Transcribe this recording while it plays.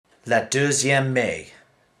La 2e mai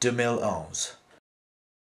 2011.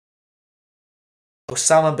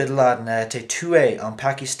 Osama Bin Laden a été tué en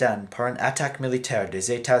Pakistan par une attaque militaire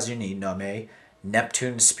des États-Unis nommée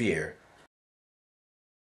Neptune Spear.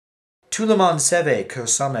 Tout le monde savait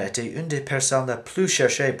qu'Osama était une des personnes les plus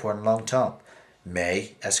cherchées pour un long temps.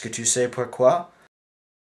 Mais est-ce que tu sais pourquoi?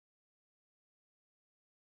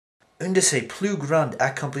 Un de ses plus grands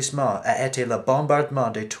accomplissements a été le bombardement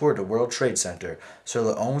des tours du World Trade Center sur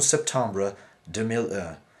le 11 septembre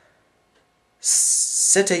 2001.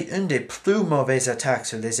 C'était une des plus mauvaises attaques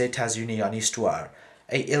sur les États-Unis en histoire,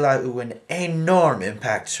 et il a eu un énorme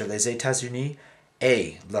impact sur les États-Unis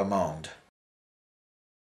et le monde.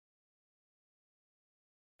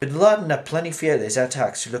 Bin Laden a planifié les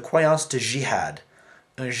attaques sur la croyance de jihad.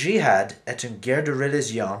 Un jihad est une guerre de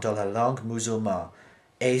religion dans la langue musulmane,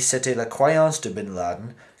 et c'était la croyance de Bin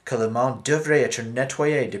Laden que le monde devrait être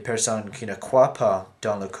nettoyé de personnes qui ne croient pas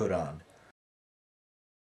dans le Coran.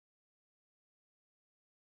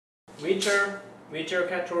 8h,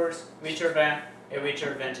 8h14, 8h20 et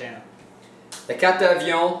 8h21. Les quatre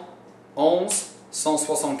avions 11,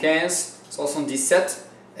 175, 77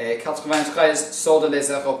 et 93 sortent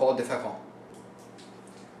des aéroports différents.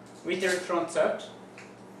 8h37.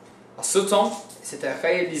 À ce temps, c'était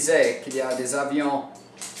réalisé qu'il y a des avions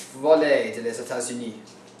volés des États-Unis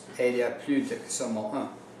et il y a plus que seulement un.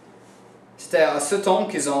 C'était à ce temps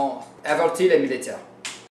qu'ils ont averti les militaires.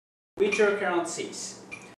 8h46.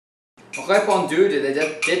 En répondu de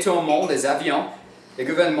détournement des avions, le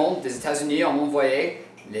gouvernement des États-Unis a envoyé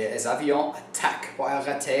les avions attaques pour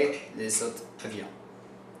arrêter les autres avions.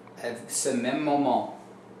 À ce même moment,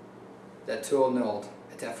 la tour nord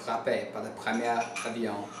était frappée par le premier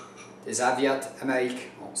avion des avions américains.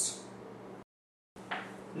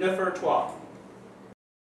 9h03.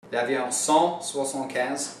 L'avion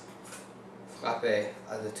 175 frappé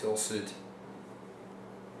à la tour sud.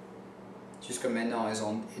 Jusqu'à maintenant, ils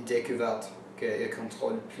ont découvert qu'ils ne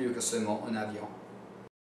contrôlent plus que seulement un avion.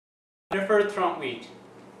 9h38.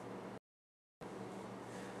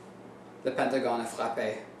 Le Pentagone est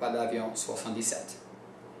frappé par l'avion 77.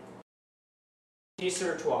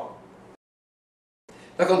 10h03.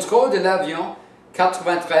 Le contrôle de l'avion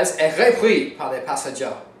 93 est repris par les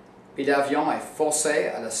passagers, puis l'avion est forcé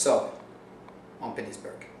à la sol en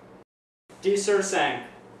Pittsburgh. 10h05.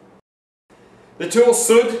 Le tour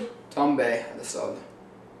sud tombé à la sol.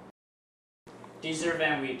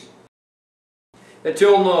 10h28. Le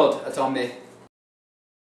tour nord est tombé.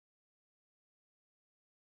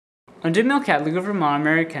 En 2004, le gouvernement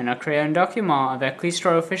américain a créé un document avec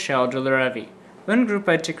l'histoire officielle de leur avis. Un groupe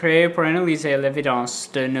a été créé pour analyser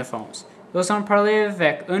l'évidence de 9/11. Ils ont parlé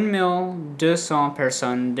avec 1200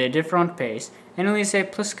 personnes de différents pays, analysé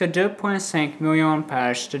plus que 2,5 millions de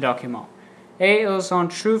pages de documents, et ils ont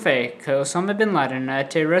trouvé que Osama Bin Laden a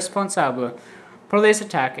été responsable pour les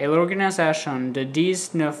attaques et l'organisation de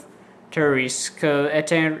 19 terroristes qui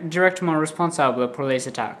étaient directement responsables pour les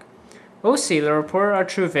attaques. Aussi, le rapport a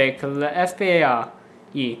trouvé que le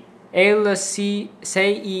FBI et le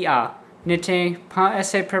CIA n'étaient pas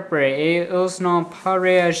assez préparés et ils n'ont pas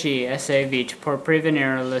réagi assez vite pour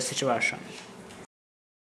prévenir la situation.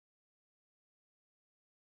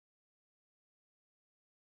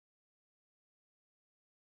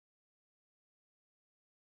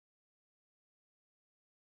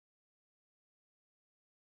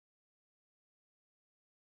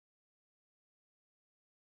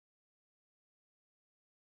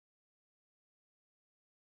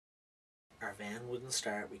 Our van wouldn't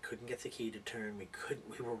start, we couldn't get the key to turn, we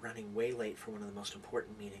were running way late for one of the most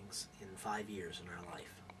important meetings in 5 years in our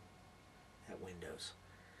life at Windows.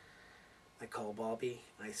 I called Bobby,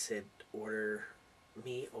 I said, order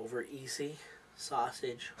me over easy,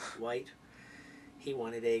 sausage, white. He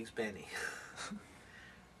wanted eggs Benny.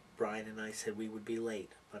 Brian and I said we would be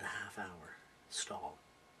late, about a half hour, stall.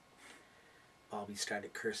 Bobby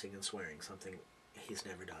started cursing and swearing, something he's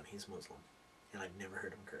never done, he's Muslim, and I've never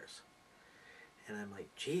heard him curse. And I'm like,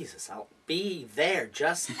 Jesus, I'll be there.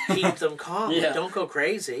 Just keep them calm. Yeah. Don't go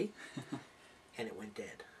crazy. And it went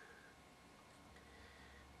dead.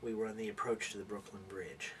 We were on the approach to the Brooklyn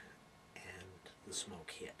Bridge, and the smoke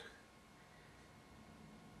hit.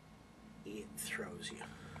 It throws you.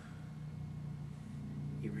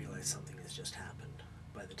 You realize something has just happened.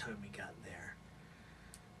 By the time we got there,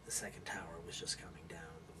 the second tower was just coming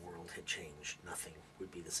down. The world had changed. Nothing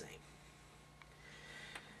would be the same.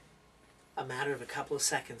 A matter of a couple of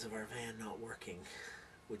seconds of our van not working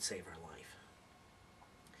would save our life.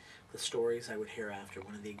 The stories I would hear after,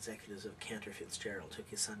 one of the executives of Cantor Fitzgerald took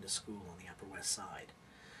his son to school on the Upper West Side,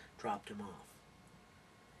 dropped him off.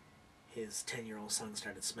 his 10-year-old son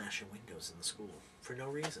started smashing windows in the school for no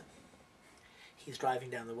reason. He's driving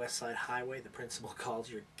down the West Side Highway. The principal calls,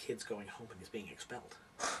 your kid's going home and he's being expelled.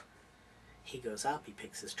 He goes up, he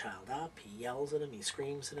picks his child up, he yells at him, he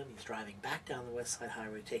screams at him, he's driving back down the West Side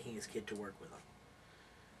Highway, taking his kid to work with him.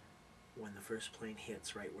 When the first plane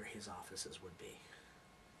hits right where his offices would be.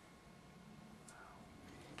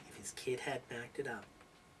 If his kid hadn't acted up,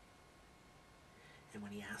 and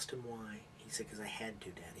when he asked him why, he said, "Because I had to,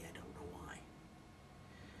 Daddy, I don't know why."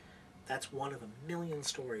 That's one of a million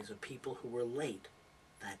stories of people who were late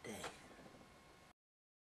that day.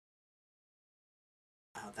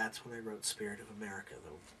 That's when I wrote Spirit of America.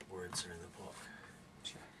 The words are in the book.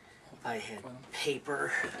 I had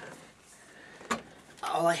paper.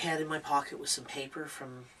 All I had in my pocket was some paper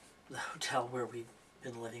from the hotel where we'd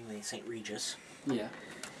been living, the St. Regis. Yeah.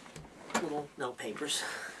 Little note papers.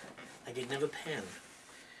 I didn't have a pen.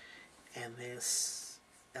 And this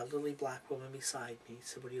elderly black woman beside me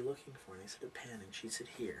said, "What are you looking for?" And I said, "A pen." And she said,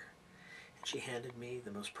 "Here." And she handed me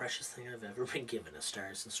the most precious thing I've ever been given, a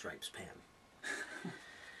Stars and Stripes pen.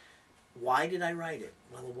 Why did I write it?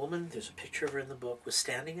 Well, a woman, there's a picture of her in the book, was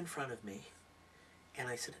standing in front of me. And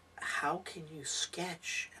I said, "How can you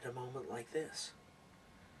sketch at a moment like this?"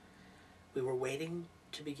 We were waiting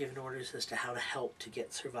to be given orders as to how to help to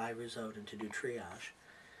get survivors out and to do triage.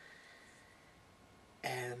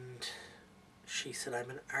 And she said, "I'm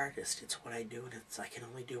an artist. It's what I do, and I can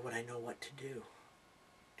only do what I know what to do.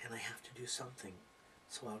 And I have to do something,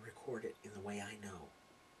 so I'll record it in the way I know."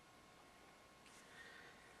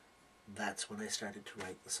 That's when I started to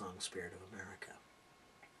write the song Spirit of America.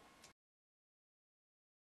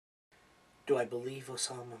 Do I believe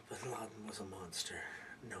Osama bin Laden was a monster?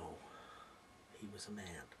 No. He was a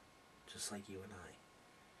man, just like you and I.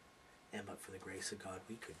 And but for the grace of God,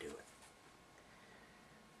 we could do it.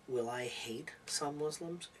 Will I hate some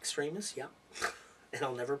Muslims, extremists? Yeah. And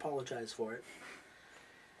I'll never apologize for it.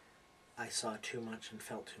 I saw too much and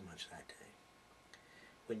felt too much that day.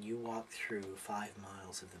 When you walk through 5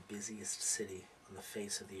 miles of the busiest city on the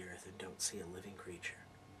face of the earth and don't see a living creature,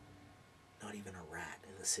 not even a rat,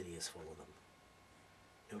 and the city is full of them.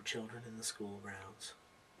 No children in the school grounds.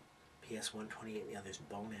 PS 128 and the others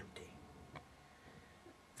bone empty.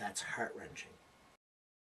 That's heart-wrenching.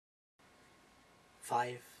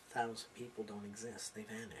 5,000 people don't exist. They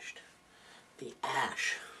vanished. The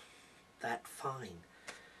ash, that fine,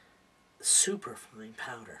 super fine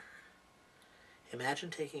powder. Imagine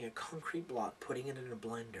taking a concrete block, putting it in a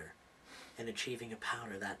blender, and achieving a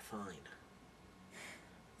powder that fine.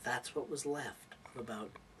 That's what was left of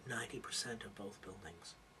about 90% of both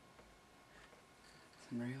buildings.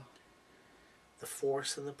 It's unreal. The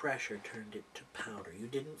force and the pressure turned it to powder. You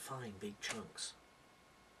didn't find big chunks.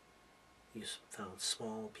 You found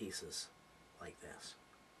small pieces like this.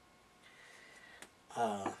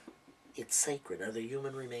 It's sacred. Are there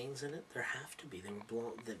human remains in it? There have to be. They were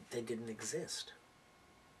blown. They didn't exist.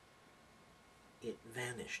 It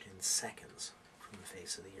vanished in seconds from the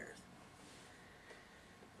face of the earth.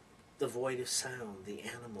 The void of sound, the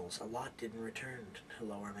animals, a lot didn't return to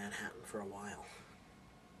Lower Manhattan for a while.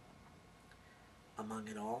 Among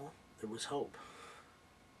it all, there was hope.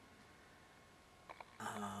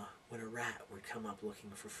 When a rat would come up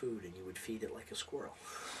looking for food and you would feed it like a squirrel.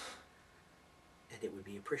 And it would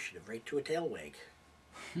be appreciative, right to a tail wag.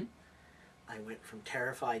 I went from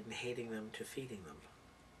terrified and hating them to feeding them.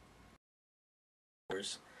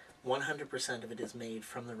 100% of it is made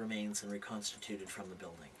from the remains and reconstituted from the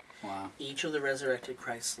building. Wow. Each of the resurrected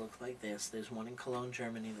Christs look like this. There's one in Cologne,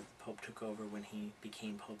 Germany that the Pope took over when he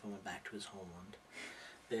became Pope and went back to his homeland.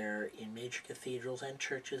 They're in major cathedrals and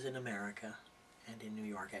churches in America and in New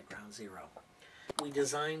York at Ground Zero. We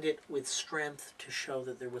designed it with strength to show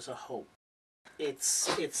that there was a hope. It's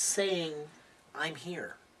saying, I'm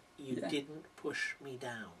here. You didn't push me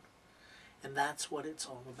down. And that's what it's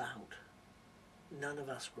all about. None of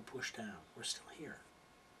us were pushed down. We're still here.